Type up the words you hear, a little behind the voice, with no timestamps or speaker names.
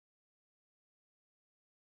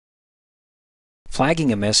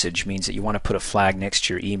Flagging a message means that you want to put a flag next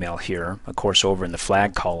to your email here, of course over in the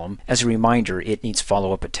flag column. As a reminder, it needs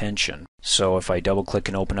follow-up attention. So if I double click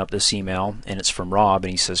and open up this email and it's from Rob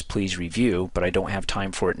and he says please review, but I don't have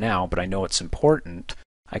time for it now, but I know it's important,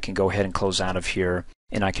 I can go ahead and close out of here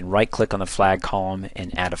and I can right click on the flag column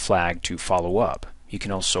and add a flag to follow up. You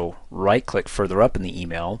can also right click further up in the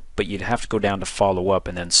email, but you'd have to go down to follow up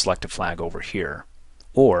and then select a flag over here.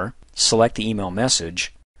 Or select the email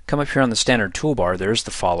message, come up here on the standard toolbar, there's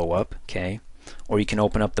the follow-up, okay? Or you can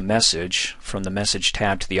open up the message from the message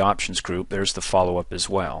tab to the options group, there's the follow-up as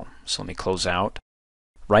well. So let me close out.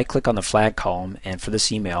 Right click on the flag column, and for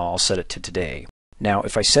this email I'll set it to today. Now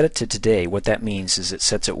if I set it to today, what that means is it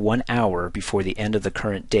sets it 1 hour before the end of the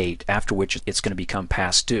current date, after which it's going to become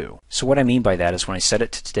past due. So what I mean by that is when I set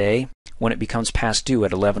it to today, when it becomes past due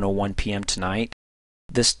at 11:01 p.m. tonight,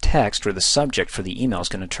 this text or the subject for the email is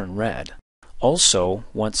going to turn red. Also,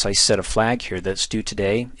 once I set a flag here that's due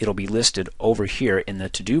today, it'll be listed over here in the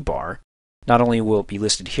to-do bar. Not only will it be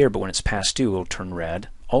listed here, but when it's past due, it'll turn red.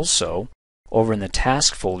 Also, over in the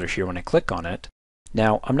task folder here, when I click on it,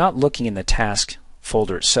 now I'm not looking in the task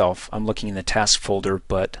folder itself, I'm looking in the task folder,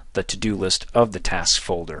 but the to-do list of the task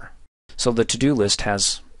folder. So the to-do list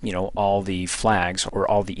has, all the flags or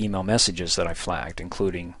all the email messages that I flagged,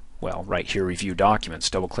 including, well, right here, review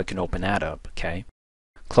documents. Double click and open that up, okay?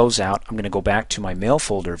 Close out. I'm going to go back to my mail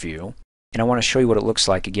folder view and I want to show you what it looks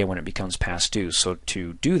like again when it becomes past due. So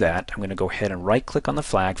to do that, I'm going to go ahead and right click on the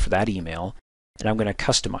flag for that email and I'm going to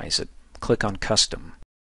customize it. Click on custom.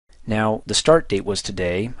 Now the start date was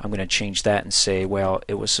today. I'm going to change that and say, well,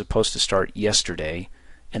 it was supposed to start yesterday,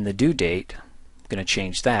 and the due date, I'm going to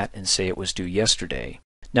change that and say it was due yesterday.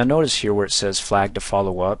 Now notice here where it says flag to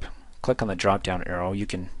follow up, click on the drop down arrow. You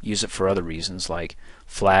can use it for other reasons like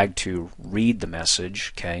flag to read the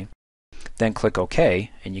message, okay? Then click OK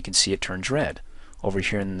and you can see it turns red. Over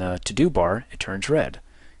here in the to-do bar it turns red.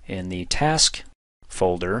 In the task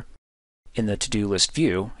folder in the to-do list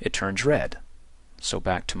view it turns red. So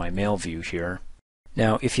back to my mail view here.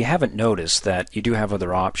 Now if you haven't noticed that you do have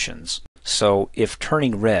other options. So if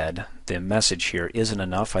turning red, the message here, isn't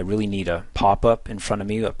enough, I really need a pop-up in front of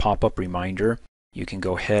me, a pop-up reminder. You can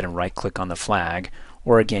go ahead and right click on the flag,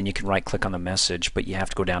 or again you can right click on the message, but you have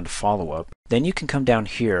to go down to follow up. Then you can come down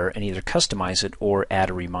here and either customize it or add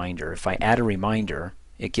a reminder. If I add a reminder,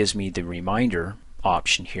 it gives me the reminder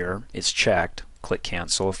option here. It's checked. Click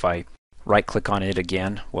cancel. If I right click on it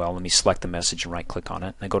again, well, let me select the message and right click on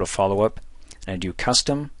it. And I go to follow up and I do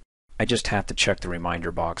custom. I just have to check the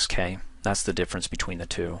reminder box, okay? That's the difference between the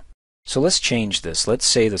two. So let's change this. Let's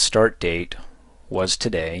say the start date was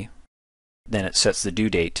today. Then it sets the due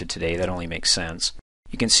date to today. That only makes sense.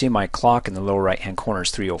 You can see my clock in the lower right hand corner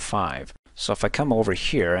is 3:05. So if I come over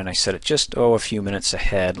here and I set it just a few minutes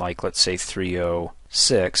ahead, like let's say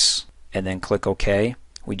 3:06, and then click OK,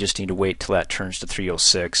 we just need to wait till that turns to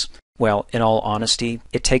 3:06. Well, in all honesty,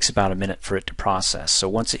 it takes about a minute for it to process. So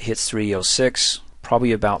once it hits 3:06,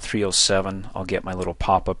 probably about 3:07, I'll get my little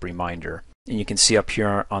pop-up reminder. And you can see up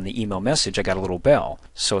here on the email message I got a little bell.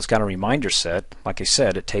 So it's got a reminder set. Like I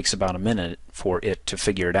said, it takes about a minute for it to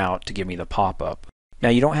figure it out to give me the pop-up. Now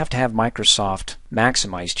you don't have to have Microsoft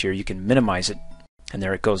maximized here. You can minimize it, and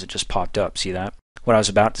there it goes. It just popped up. See that? What I was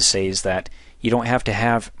about to say is that you don't have to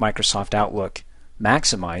have Microsoft Outlook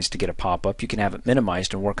maximized to get a pop-up. You can have it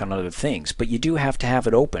minimized and work on other things. But you do have to have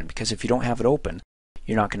it open, because if you don't have it open,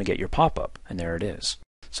 you're not going to get your pop-up. And there it is.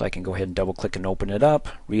 So I can go ahead and double click and open it up,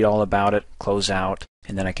 read all about it, close out,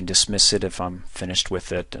 and then I can dismiss it if I'm finished with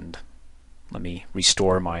it. And let me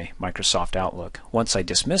restore my Microsoft Outlook. Once I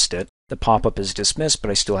dismissed it, the pop-up is dismissed, but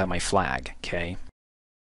I still have my flag. Okay.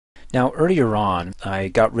 Now earlier on, I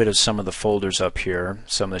got rid of some of the folders up here,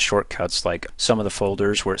 some of the shortcuts, like some of the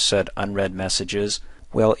folders where it said unread messages.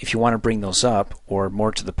 Well, if you want to bring those up, or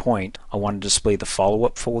more to the point, I want to display the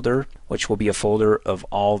Followup folder, which will be a folder of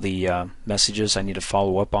all the messages I need to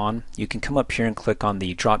follow up on. You can come up here and click on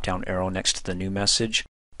the drop-down arrow next to the new message,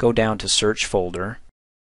 go down to Search Folder,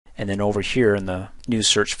 and then over here in the new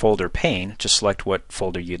Search Folder pane, just select what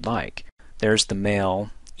folder you'd like. There's the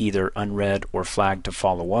Mail, either unread or flagged to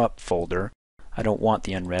follow up folder. I don't want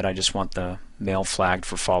the unread, I just want the Mail flagged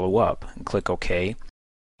for follow up, and click OK.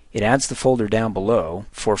 It adds the folder down below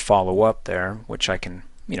for follow up there, which I can,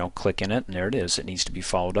 click in it, and there it is. It needs to be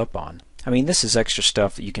followed up on. I mean, this is extra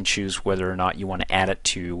stuff that you can choose whether or not you want to add it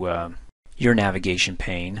to your navigation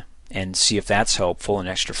pane and see if that's helpful, an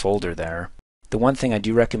extra folder there. The one thing I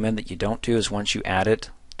do recommend that you don't do is once you add it,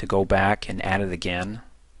 to go back and add it again.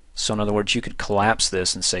 So in other words, you could collapse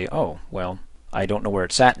this and say, oh, well, I don't know where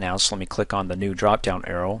it's at now, so let me click on the new drop-down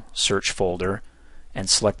arrow, Search Folder, and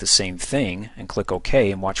select the same thing and click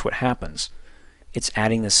OK and watch what happens. It's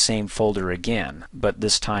adding the same folder again, but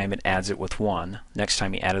this time it adds it with 1. Next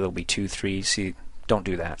time you add it, it'll be 2, 3. See, don't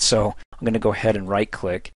do that. So I'm going to go ahead and right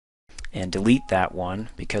click and delete that one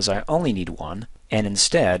because I only need 1. And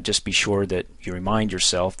instead, just be sure that you remind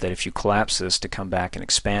yourself that if you collapse this, to come back and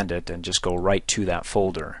expand it and just go right to that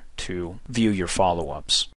folder to view your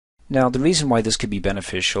follow-ups. Now, the reason why this could be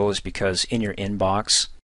beneficial is because in your inbox,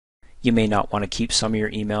 you may not want to keep some of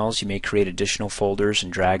your emails. You may create additional folders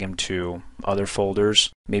and drag them to other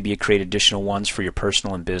folders. Maybe you create additional ones for your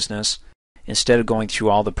personal and business. Instead of going through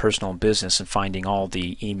all the personal and business and finding all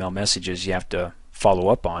the email messages you have to follow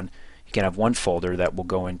up on, you can have one folder that will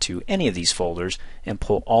go into any of these folders and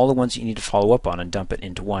pull all the ones you need to follow up on and dump it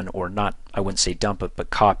into one, or not, I wouldn't say dump it, but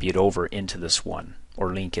copy it over into this one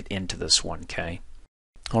or link it into this one, okay?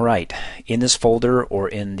 Alright, in this folder or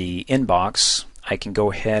in the inbox, I can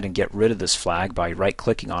go ahead and get rid of this flag by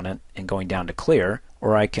right-clicking on it and going down to clear,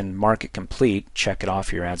 or I can mark it complete, check it off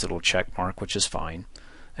here, adds a little check mark, which is fine.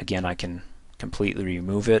 Again, I can completely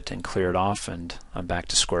remove it and clear it off, and I'm back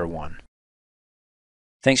to square one.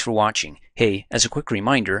 Thanks for watching. Hey, as a quick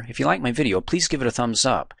reminder, if you like my video, please give it a thumbs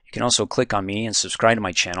up. You can also click on me and subscribe to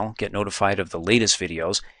my channel, get notified of the latest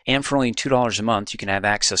videos, and for only $2 a month, you can have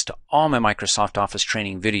access to all my Microsoft Office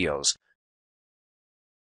training videos.